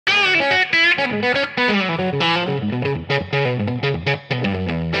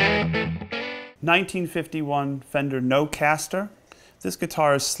...1951 Fender Nocaster. This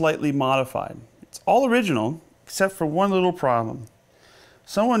guitar is slightly modified. It's all original, except for one little problem.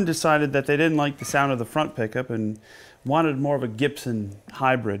 Someone decided that they didn't like the sound of the front pickup and wanted more of a Gibson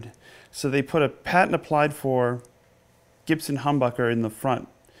hybrid. So they put a patent applied for Gibson humbucker in the front.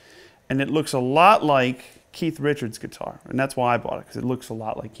 And it looks a lot like Keith Richards' guitar. And that's why I bought it, because it looks a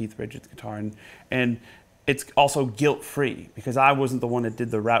lot like Keith Richards' guitar. And it's also guilt-free, because I wasn't the one that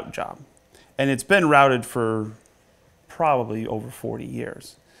did the route job. And it's been routed for probably over 40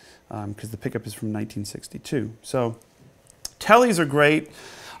 years, because the pickup is from 1962. So Tellies are great.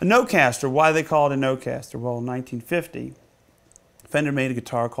 A Nocaster, why do they call it a Nocaster? Well, in 1950, Fender made a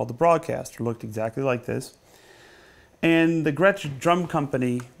guitar called the Broadcaster. It looked exactly like this. And the Gretsch Drum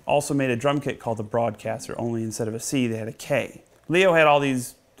Company also made a drum kit called the Broadcaster, only instead of a C, they had a K. Leo had all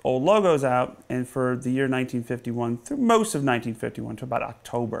these old logos out, and for the year 1951, through most of 1951 to about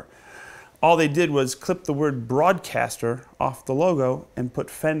October, all they did was clip the word Broadcaster off the logo and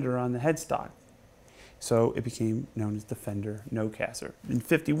put Fender on the headstock. So it became known as the Fender Nocaster. In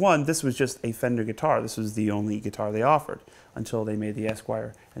 51, this was just a Fender guitar. This was the only guitar they offered until they made the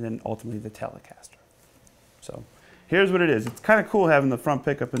Esquire and then ultimately the Telecaster. So here's what it is. It's kind of cool having the front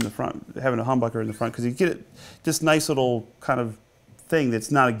pickup in the front, having a humbucker in the front, because you get this nice little kind of thing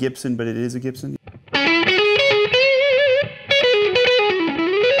that's not a Gibson, but it is a Gibson.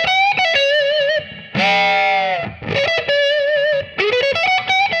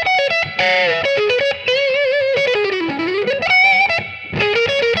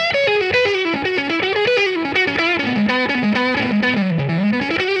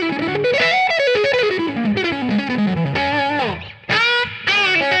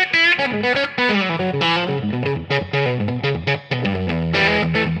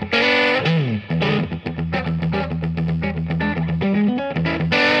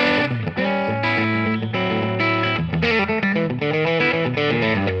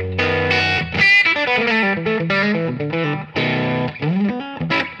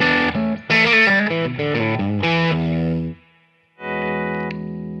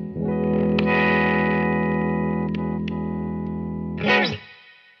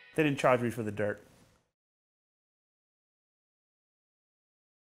 They didn't charge me for the dirt.